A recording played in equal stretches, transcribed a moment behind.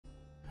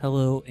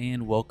Hello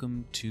and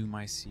welcome to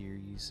my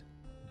series,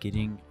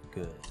 Getting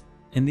Good.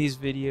 In these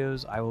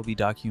videos, I will be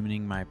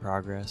documenting my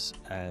progress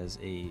as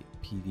a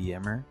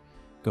PVMer,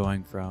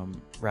 going from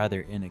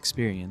rather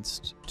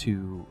inexperienced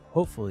to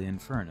hopefully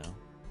Inferno.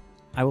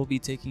 I will be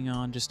taking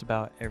on just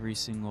about every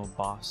single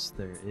boss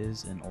there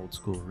is in old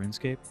school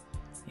RuneScape,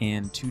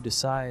 and to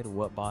decide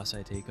what boss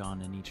I take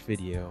on in each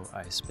video,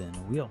 I spin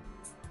a wheel.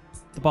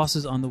 The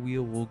bosses on the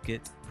wheel will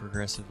get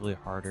progressively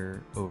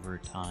harder over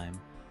time.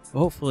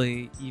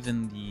 Hopefully,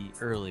 even the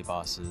early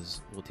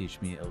bosses will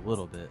teach me a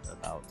little bit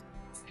about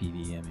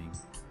PVMing.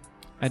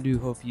 I do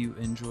hope you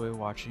enjoy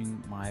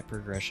watching my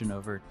progression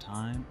over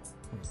time.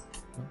 Wait,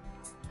 what?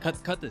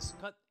 Cut this!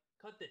 Cut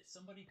this!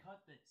 Somebody cut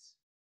this!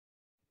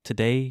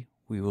 Today,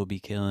 we will be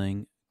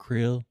killing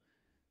Krill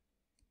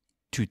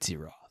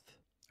Tsutsaroth,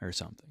 or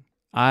something.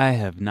 I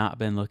have not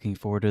been looking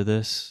forward to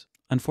this.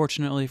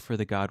 Unfortunately for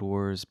the God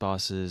Wars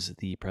bosses,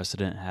 the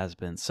precedent has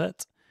been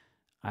set.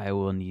 I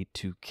will need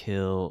to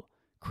kill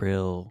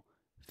Krill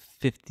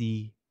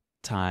 50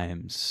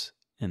 times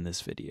in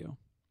this video.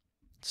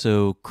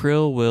 So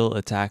Krill will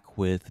attack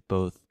with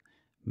both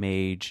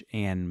Mage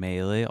and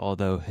melee,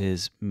 although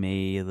his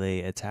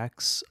melee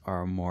attacks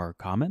are more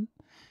common.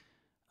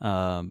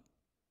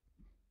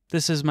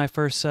 This is my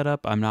first setup.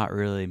 I'm not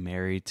really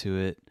married to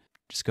it.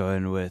 Just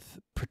going with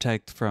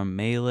protect from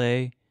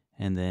melee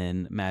and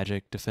then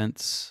magic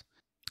defense.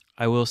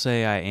 I will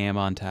say I am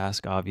on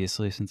task,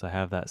 obviously, since I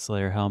have that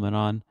Slayer helmet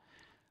on.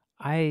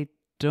 I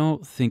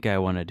don't think I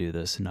want to do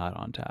this not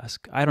on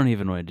task. I don't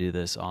even want to do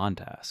this on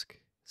task.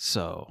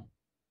 So,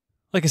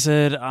 like I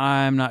said,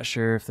 I'm not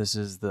sure if this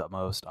is the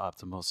most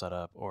optimal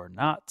setup or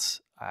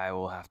not. I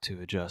will have to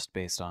adjust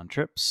based on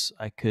trips.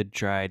 I could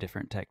try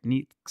different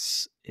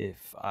techniques.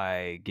 If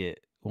I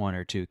get 1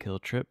 or 2 kill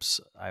trips,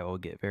 I will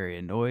get very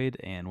annoyed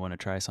and want to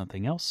try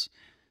something else.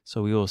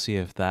 So we will see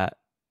if that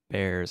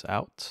bears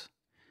out.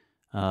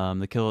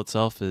 The kill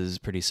itself is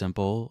pretty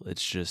simple.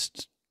 It's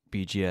just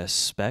BGS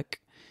spec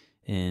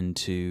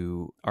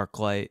into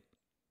Arclight,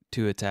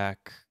 to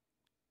attack,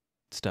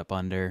 step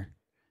under,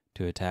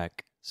 to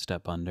attack,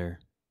 step under,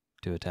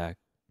 to attack,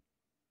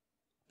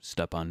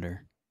 step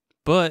under.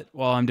 But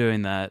while I'm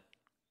doing that,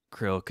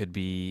 Krill could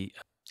be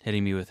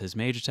hitting me with his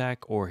mage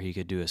attack, or he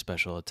could do a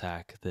special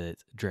attack that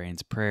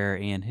drains prayer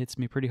and hits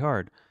me pretty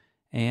hard.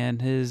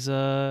 And his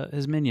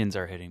minions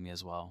are hitting me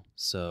as well.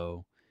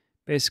 So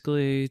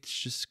basically, it's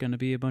just going to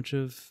be a bunch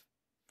of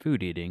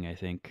food eating, I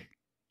think.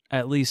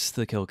 At least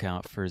the kill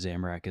count for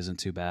Zamorak isn't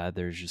too bad.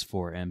 There's just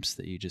 4 imps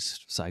that you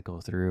just cycle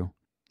through.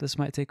 This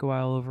might take a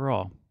while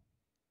overall.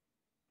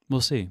 We'll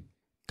see.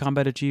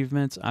 Combat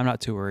achievements, I'm not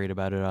too worried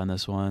about it on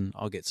this one.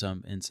 I'll get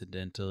some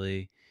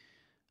incidentally.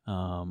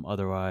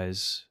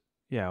 Otherwise,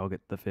 yeah, I'll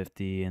get the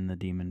 50 and the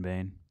Demon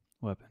Bane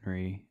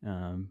weaponry.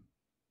 We'll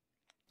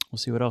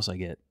see what else I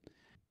get.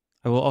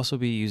 I will also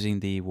be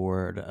using the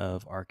Ward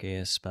of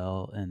Arceus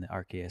spell in the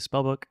Arceus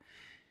spellbook.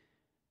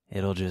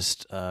 It'll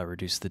just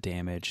reduce the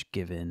damage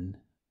given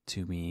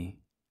to me.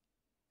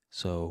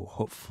 So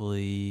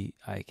hopefully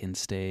I can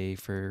stay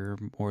for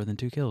more than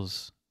 2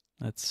 kills.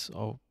 That's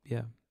all,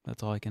 yeah,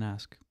 that's all I can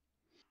ask.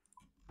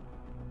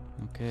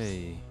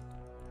 Okay.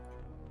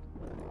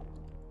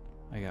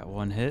 I got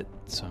 1 hit,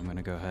 so I'm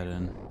gonna go ahead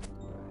and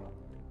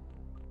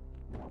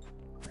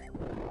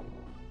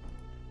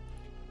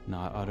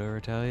not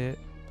auto-retaliate.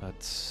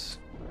 That's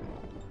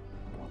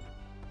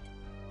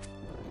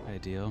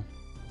ideal.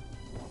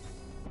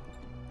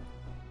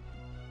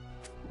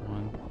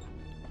 1.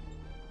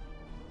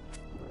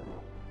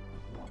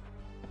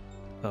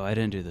 Oh, I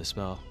didn't do the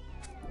spell.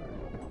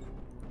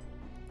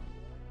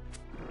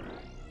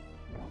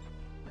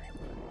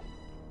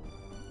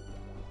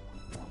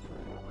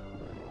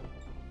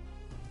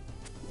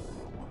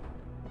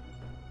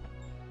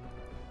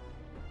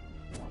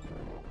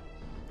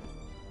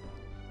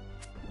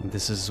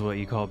 This is what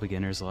you call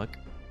beginner's luck.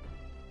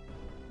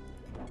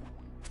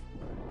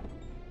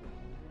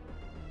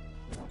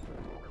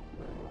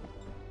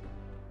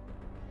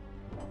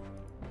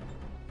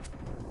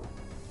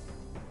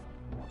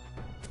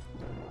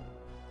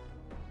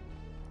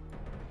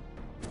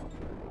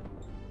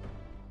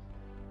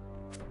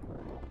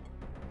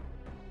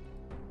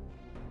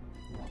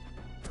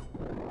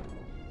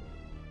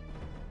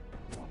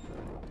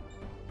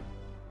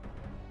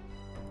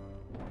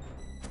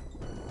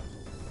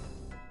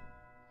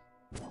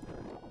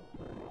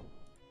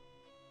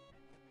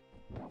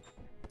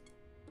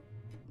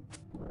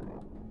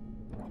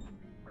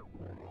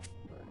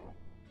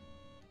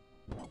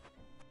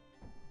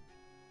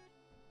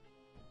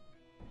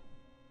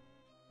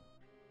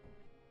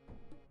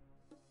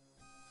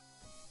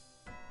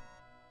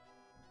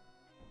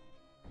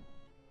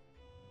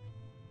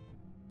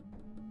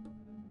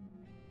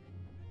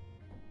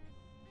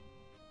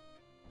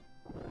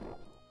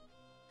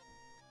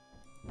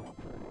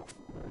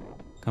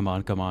 Come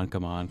on, come on,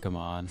 come on, come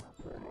on.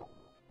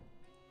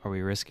 Are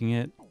we risking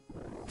it?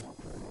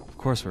 Of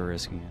course we're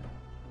risking it.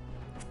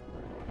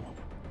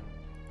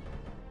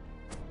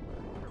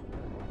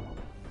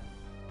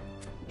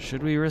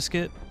 Should we risk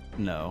it?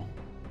 No.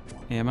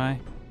 Am I?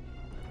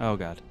 Oh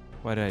god.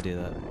 Why did I do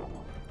that?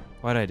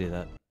 Why did I do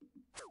that?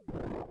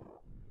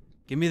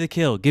 Give me the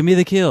kill. Give me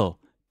the kill.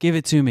 Give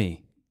it to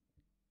me.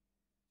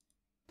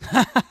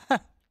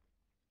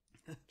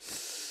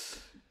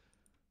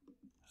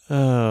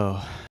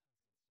 Oh.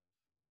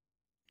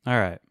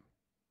 Alright.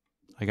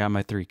 I got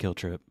my 3 kill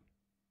trip.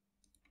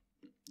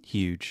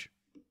 Huge.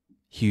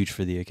 Huge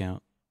for the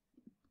account.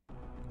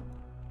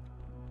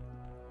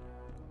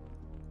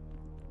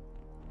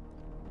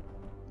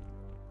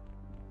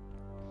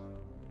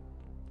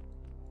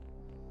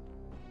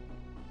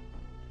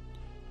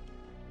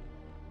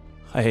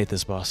 I hate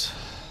this boss.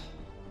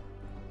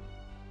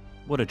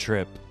 What a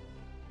trip.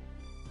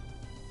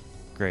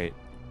 Great.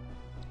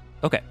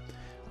 Okay.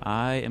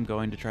 I am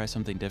going to try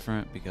something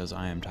different because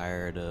I am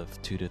tired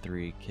of 2 to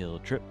 3 kill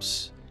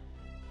trips.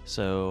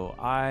 So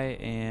I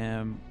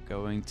am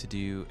going to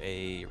do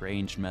a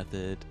ranged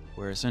method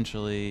where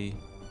essentially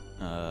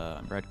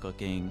I'm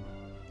right-clicking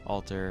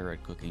altar,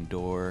 right-clicking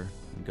door,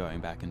 and going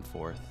back and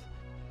forth.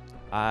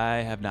 I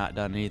have not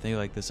done anything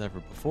like this ever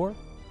before.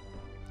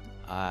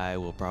 I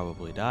will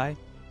probably die.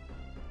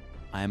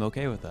 I am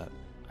okay with that.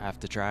 I have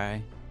to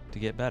try to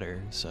get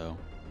better, so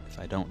if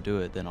I don't do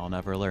it, then I'll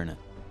never learn it.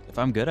 If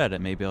I'm good at it,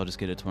 maybe I'll just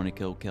get a 20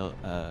 kill trip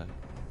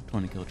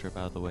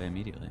out of the way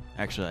immediately.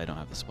 Actually, I don't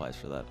have the supplies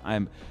for that.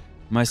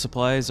 My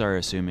supplies are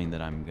assuming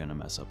that I'm gonna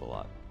mess up a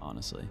lot,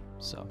 honestly.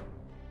 So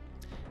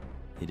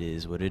it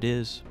is what it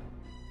is.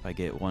 If I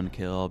get 1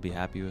 kill, I'll be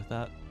happy with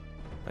that.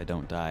 If I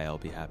don't die, I'll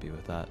be happy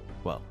with that.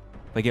 Well,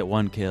 if I get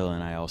 1 kill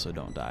and I also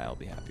don't die, I'll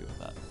be happy with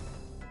that.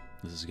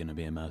 This is gonna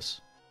be a mess.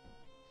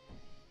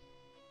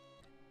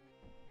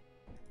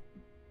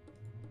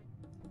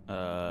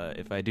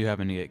 If I do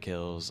happen to get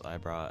kills, I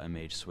brought a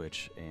Mage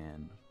switch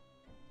and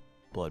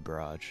Blood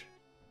Barrage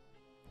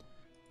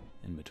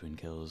in between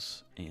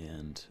kills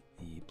and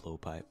the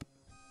blowpipe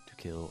to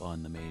kill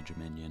on the Mage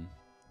minion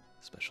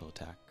special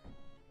attack.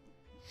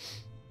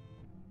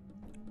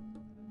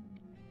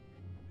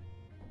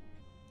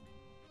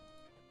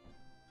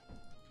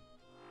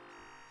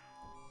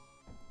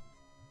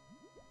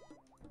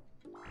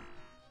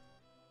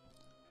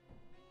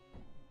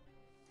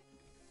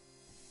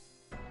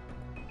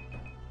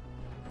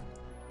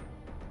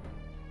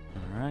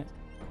 Alright.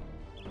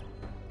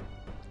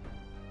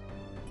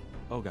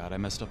 Oh god, I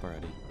messed up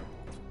already.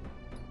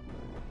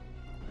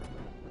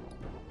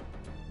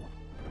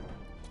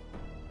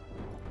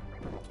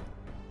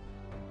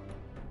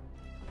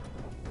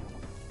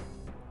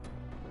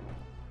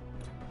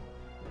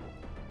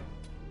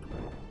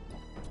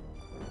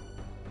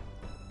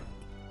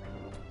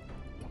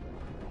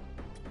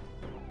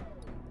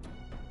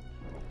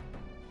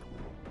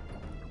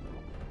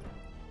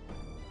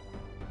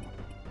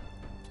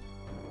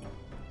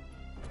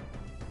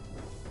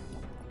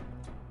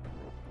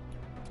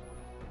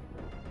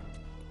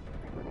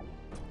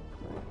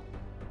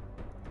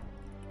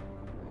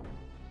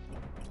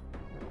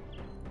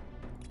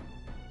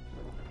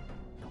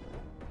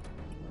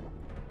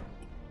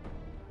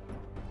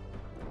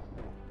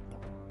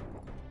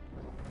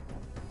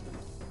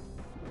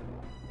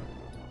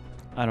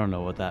 I don't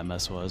know what that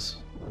mess was.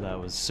 That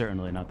was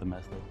certainly not the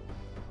method.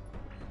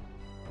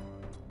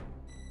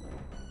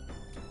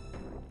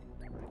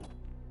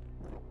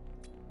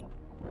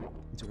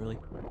 Too early.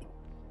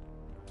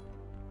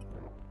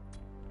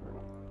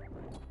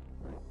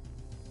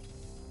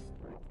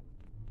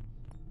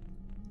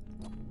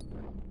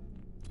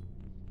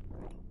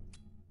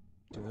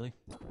 Too early.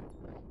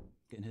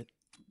 Getting hit.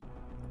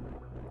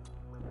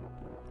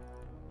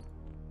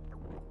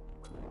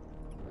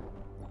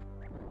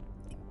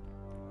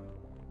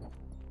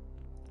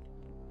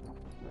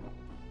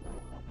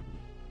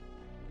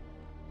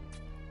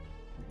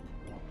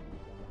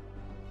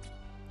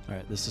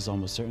 Alright, this is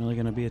almost certainly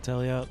going to be a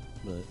tally out,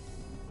 but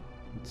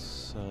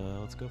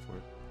let's go for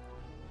it.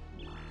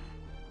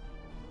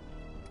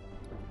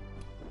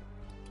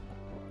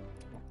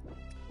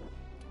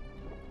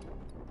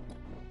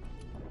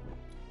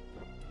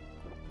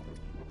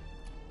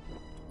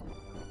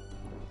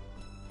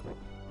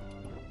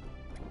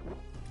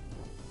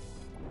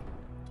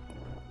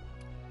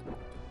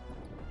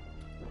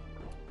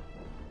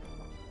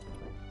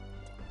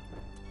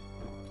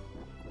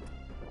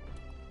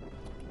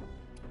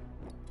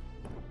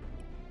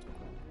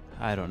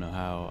 I don't know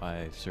how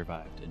I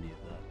survived any of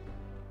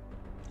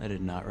that. I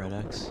did not red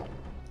X.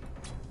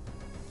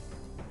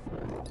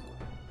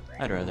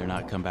 I'd rather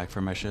not come back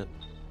for my shit.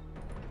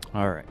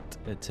 Alright,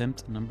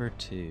 attempt number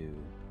 2.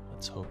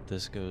 Let's hope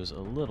this goes a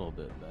little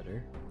bit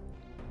better.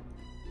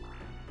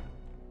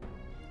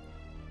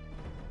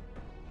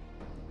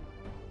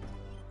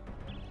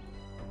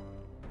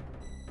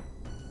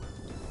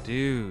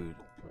 Dude.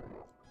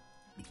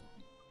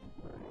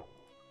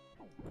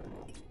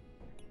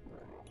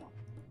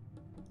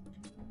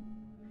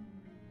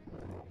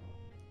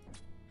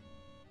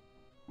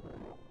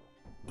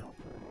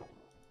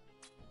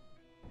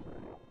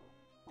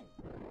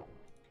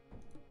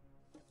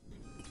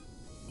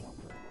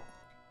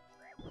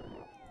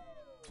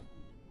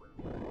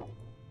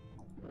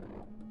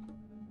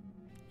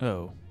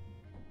 Oh.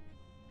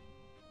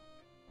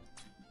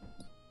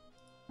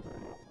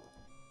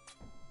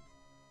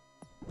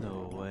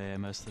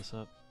 messed this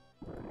up.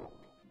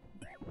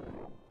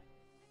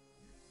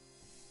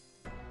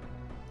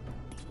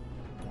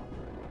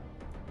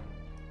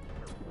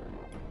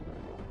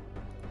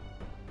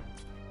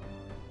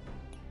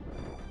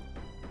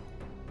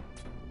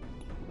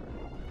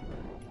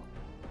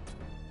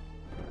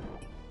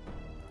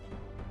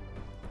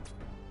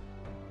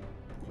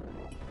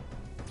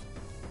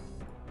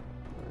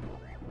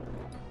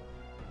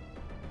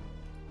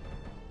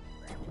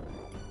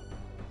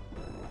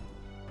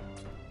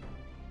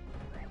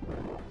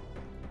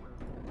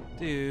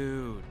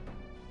 Dude.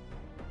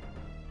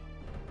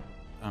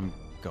 I'm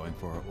going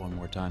for it one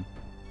more time.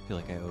 I feel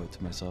like I owe it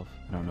to myself.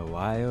 I don't know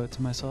why I owe it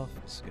to myself.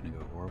 It's gonna go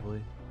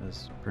horribly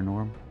as per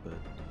norm, but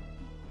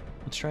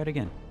let's try it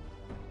again.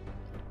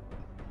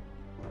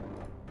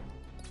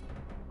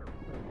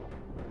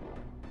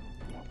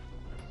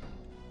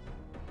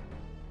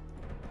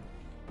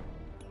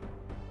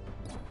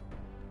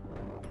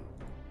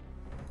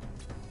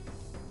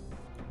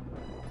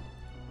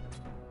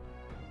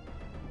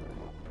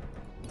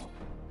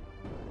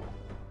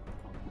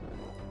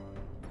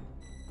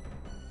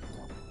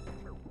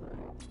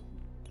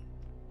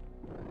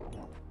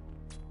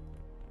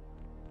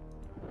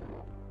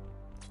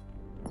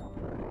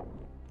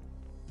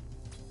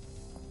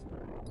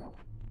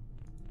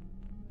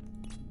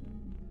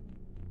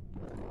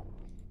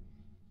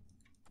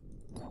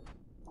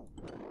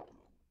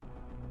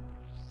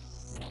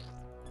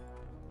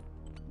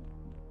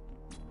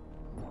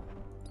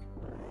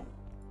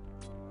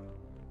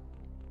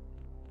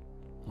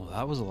 Well,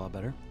 that was a lot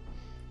better.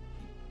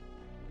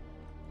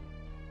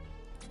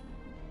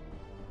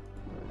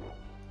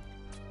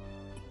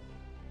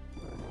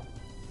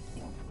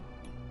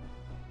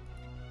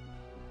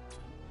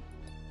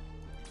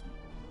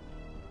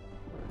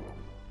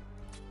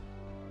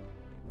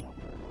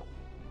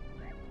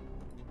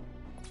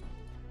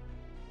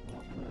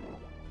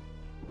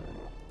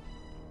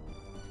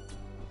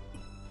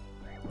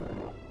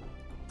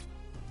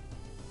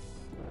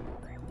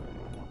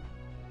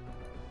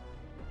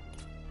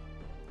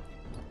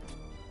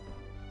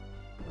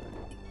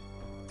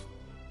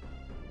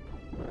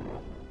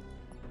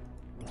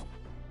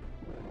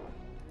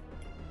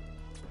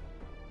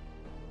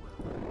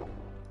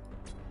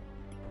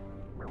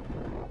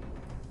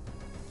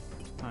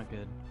 Not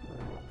good.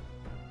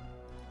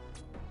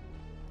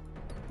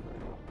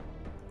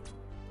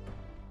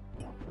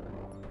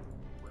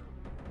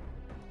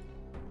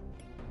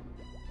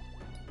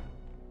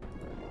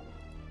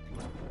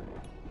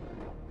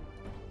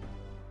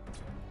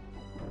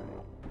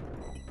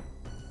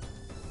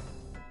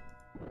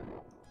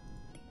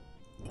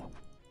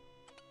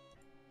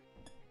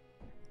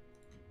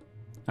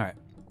 All right,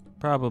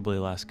 probably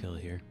last kill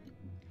here.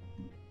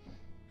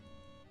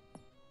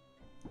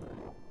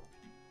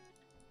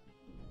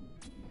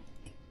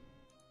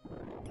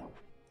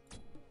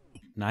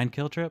 Nine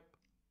kill trip?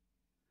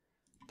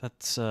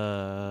 That's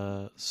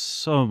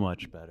so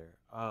much better.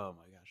 Oh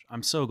my gosh.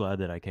 I'm so glad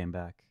that I came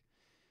back.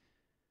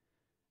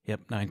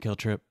 Yep, 9 kill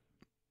trip.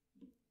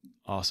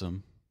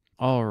 Awesome.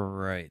 All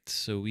right,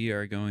 so we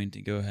are going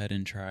to go ahead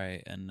and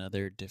try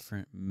another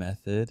different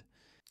method.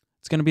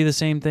 It's going to be the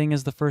same thing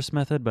as the first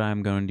method, but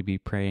I'm going to be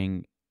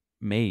praying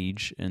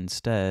Mage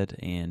instead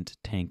and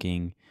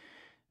tanking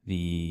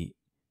the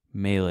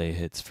melee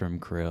hits from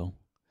Krill.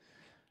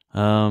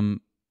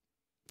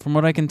 From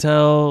what I can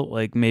tell,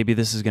 like maybe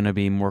this is going to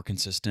be more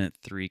consistent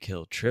 3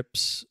 kill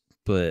trips,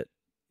 but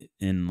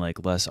in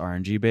like less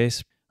RNG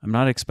base. I'm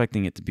not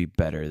expecting it to be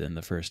better than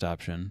the first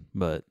option,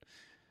 but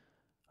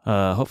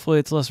hopefully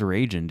it's less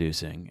rage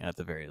inducing at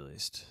the very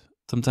least.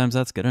 Sometimes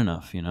that's good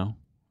enough, you know?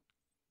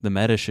 The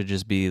meta should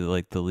just be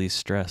like the least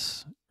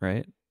stress,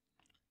 right?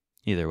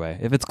 Either way,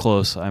 if it's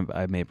close,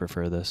 I may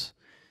prefer this.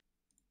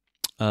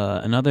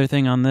 Another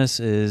thing on this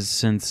is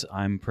since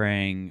I'm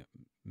praying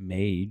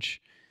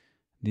Mage,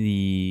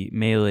 the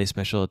melee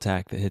special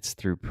attack that hits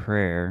through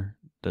prayer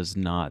does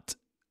not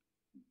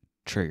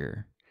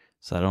trigger.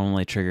 So that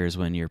only triggers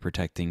when you're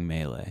protecting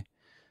melee.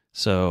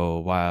 So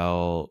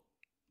while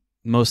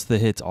most of the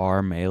hits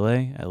are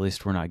melee, at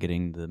least we're not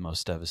getting the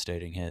most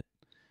devastating hit.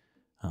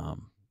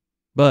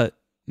 But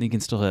you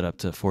can still hit up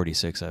to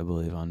 46, I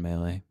believe, on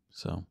melee.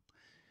 So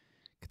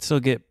could still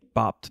get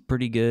bopped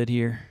pretty good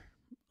here.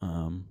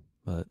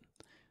 But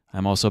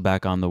I'm also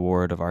back on the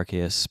Ward of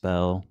Arceus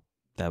spell.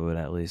 That would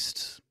at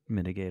least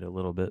mitigate a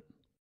little bit.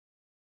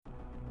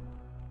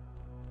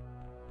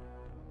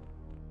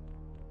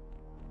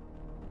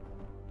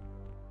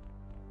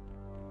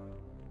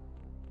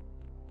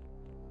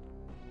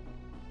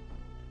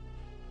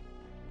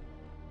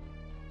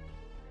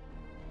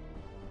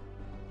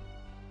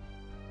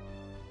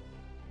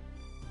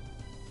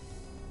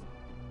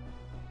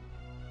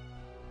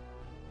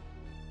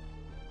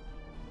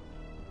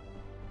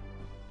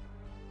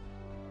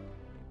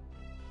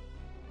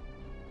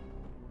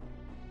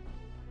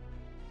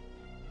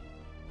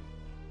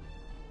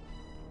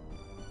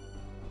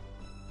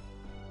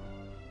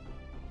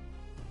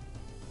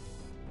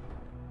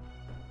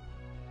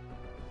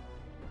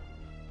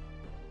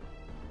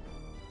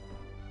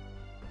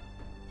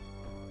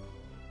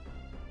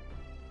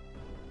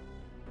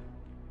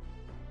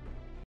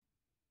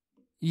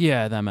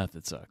 Yeah, that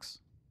method sucks.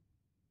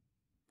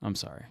 I'm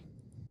sorry.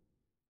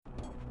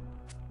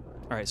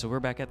 Alright, so we're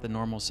back at the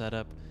normal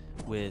setup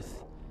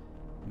with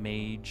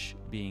Mage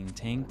being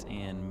tanked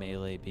and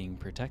melee being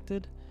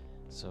protected.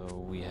 So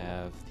we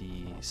have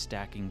the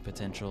stacking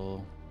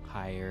potential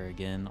higher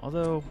again.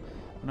 Although,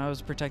 when I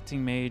was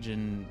protecting Mage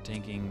and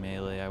tanking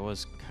melee, I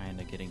was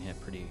kind of getting hit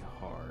pretty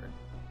hard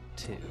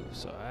too.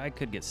 So I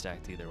could get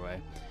stacked either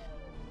way.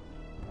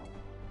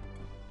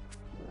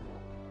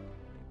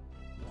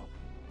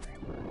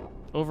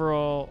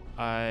 Overall,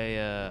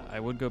 I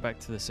would go back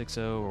to the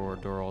 6-0 or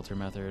door altar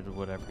method,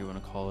 whatever you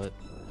want to call it.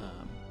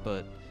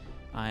 But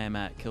I am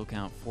at kill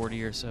count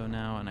 40 or so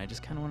now, and I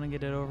just kind of want to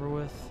get it over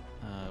with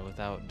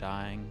without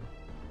dying.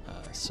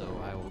 So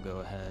I will go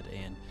ahead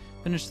and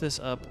finish this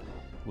up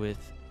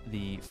with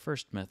the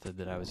first method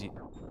that I was using.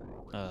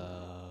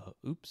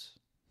 Oops.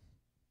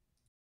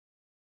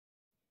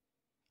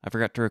 I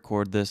forgot to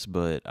record this,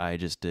 but I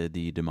just did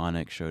the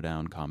Demonic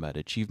Showdown Combat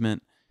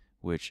Achievement,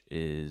 which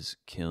is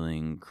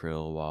killing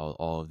Krill while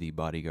all of the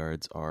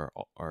bodyguards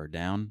are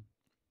down.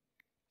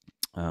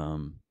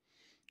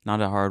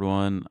 Not a hard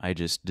one. I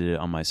just did it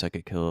on my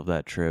second kill of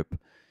that trip.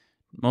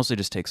 Mostly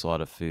just takes a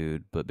lot of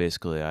food, but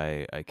basically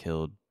I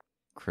killed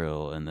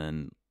Krill and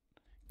then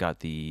got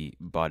the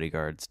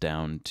bodyguards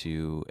down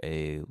to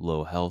a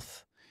low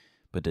health,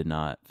 but did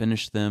not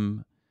finish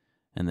them.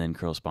 And then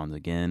Krill spawns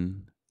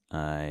again.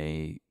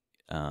 I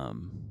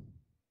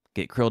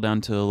get Krill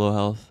down to a low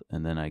health,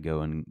 and then I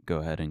go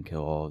ahead and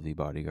kill all of the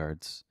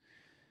bodyguards,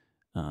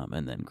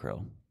 and then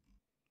Krill.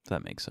 If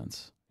that makes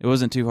sense. It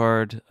wasn't too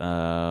hard,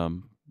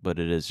 but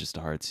it is just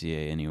a hard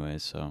CA anyway,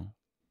 so.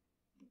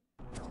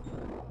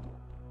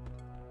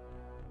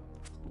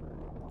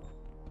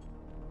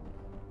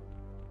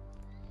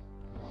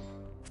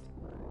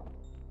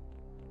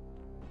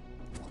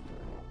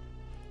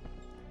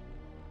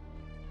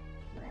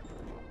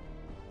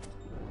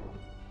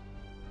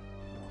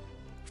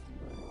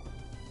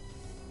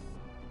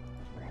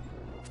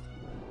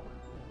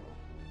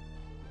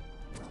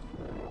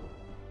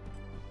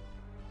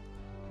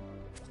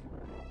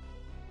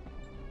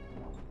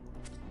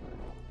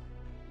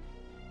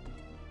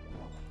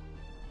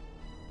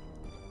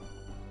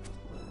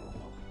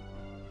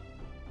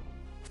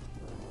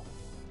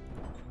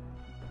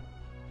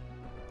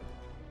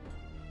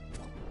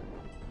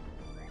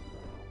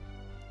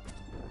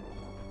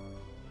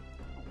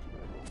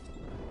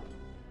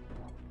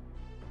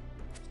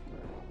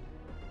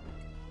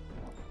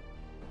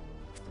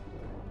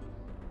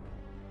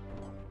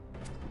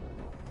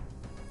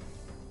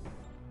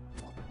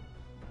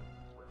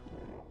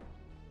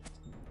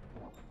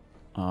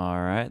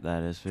 Alright,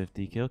 that is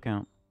 50 kill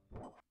count.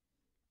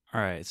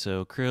 Alright,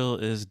 so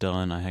Krill is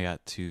done. I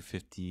got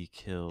 250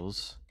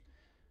 kills.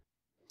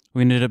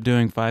 We ended up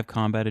doing 5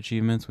 combat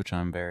achievements, which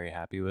I'm very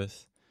happy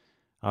with.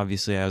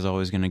 Obviously, I was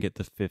always going to get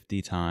the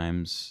 50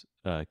 times,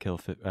 kill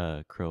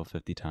Krill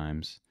 50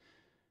 times.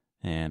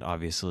 And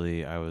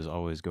obviously, I was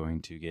always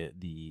going to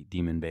get the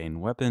Demon Bane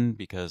weapon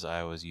because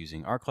I was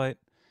using Arclight.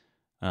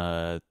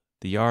 The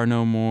Yar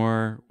No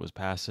More was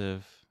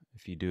passive.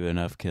 If you do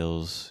enough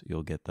kills,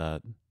 you'll get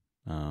that.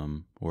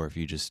 Or if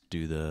you just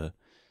do the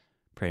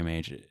Prey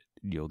Mage,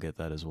 you'll get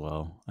that as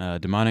well.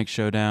 Demonic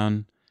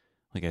Showdown,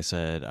 like I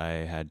said,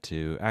 I had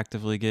to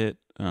actively get.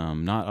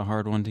 Not a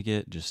hard one to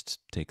get, just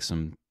take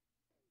some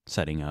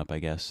setting up, I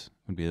guess,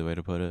 would be the way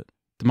to put it.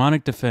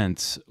 Demonic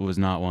Defense was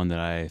not one that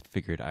I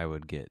figured I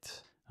would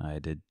get. I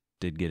did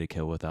get a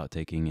kill without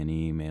taking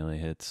any melee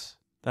hits.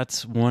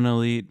 That's one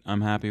elite.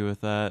 I'm happy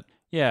with that.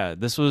 Yeah,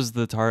 this was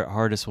the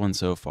hardest one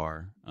so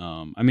far.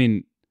 I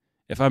mean,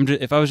 if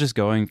I was just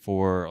going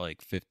for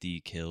like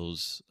 50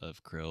 kills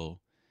of Krill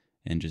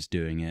and just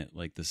doing it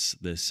like this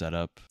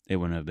setup, it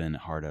wouldn't have been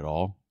hard at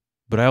all.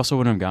 But I also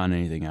wouldn't have gotten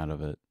anything out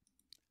of it.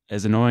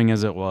 As annoying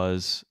as it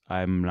was,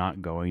 I'm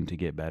not going to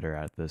get better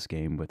at this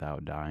game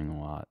without dying a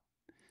lot.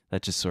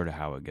 That's just sort of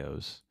how it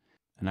goes.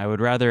 And I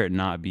would rather it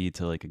not be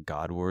to like a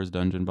God Wars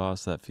dungeon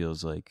boss that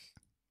feels like,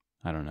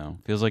 I don't know,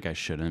 feels like I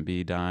shouldn't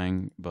be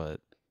dying, but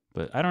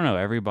I don't know,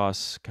 every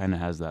boss kind of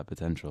has that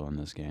potential in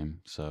this game.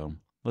 So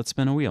let's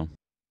spin a wheel.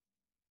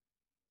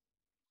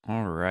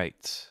 All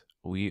right,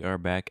 we are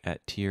back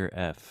at tier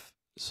F,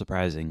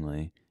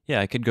 surprisingly.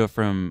 Yeah, I could go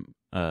from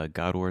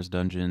God Wars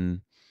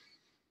dungeon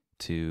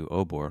to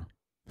Obor.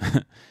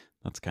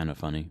 That's kind of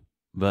funny.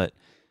 But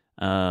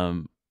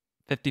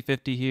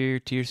 50-50 here,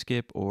 tier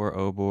skip or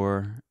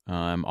Obor.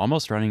 I'm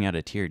almost running out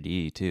of tier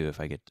D too if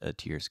I get a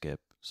tier skip.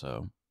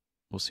 So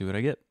we'll see what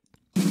I get.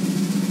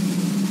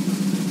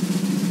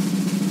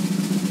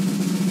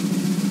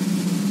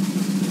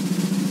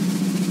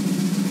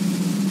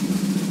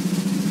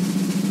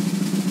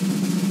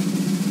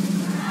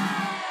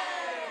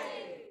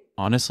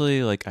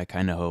 Honestly, like I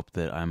kind of hope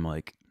that I'm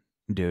like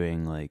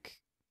doing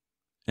like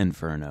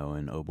Inferno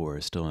and Obor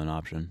is still an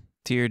option.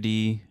 Tier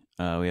D,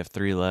 we have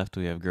 3 left.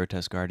 We have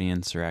Grotesque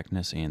Guardian,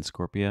 Seracnus, and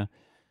Scorpia.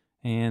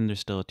 And there's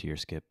still a tier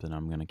skip that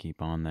I'm going to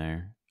keep on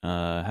there.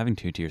 Having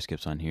 2 tier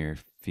skips on here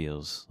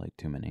feels like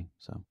too many.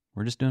 So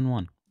we're just doing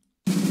 1.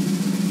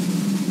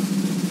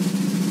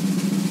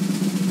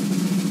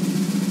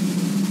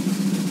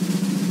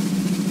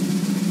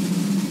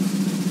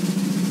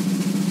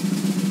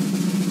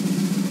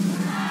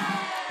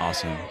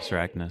 awesome,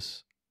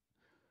 Sragnis.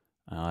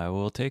 I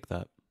will take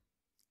that.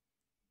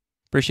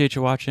 Appreciate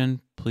you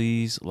watching.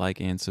 Please like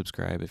and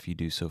subscribe if you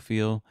do so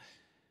feel.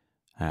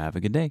 Have a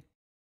good day.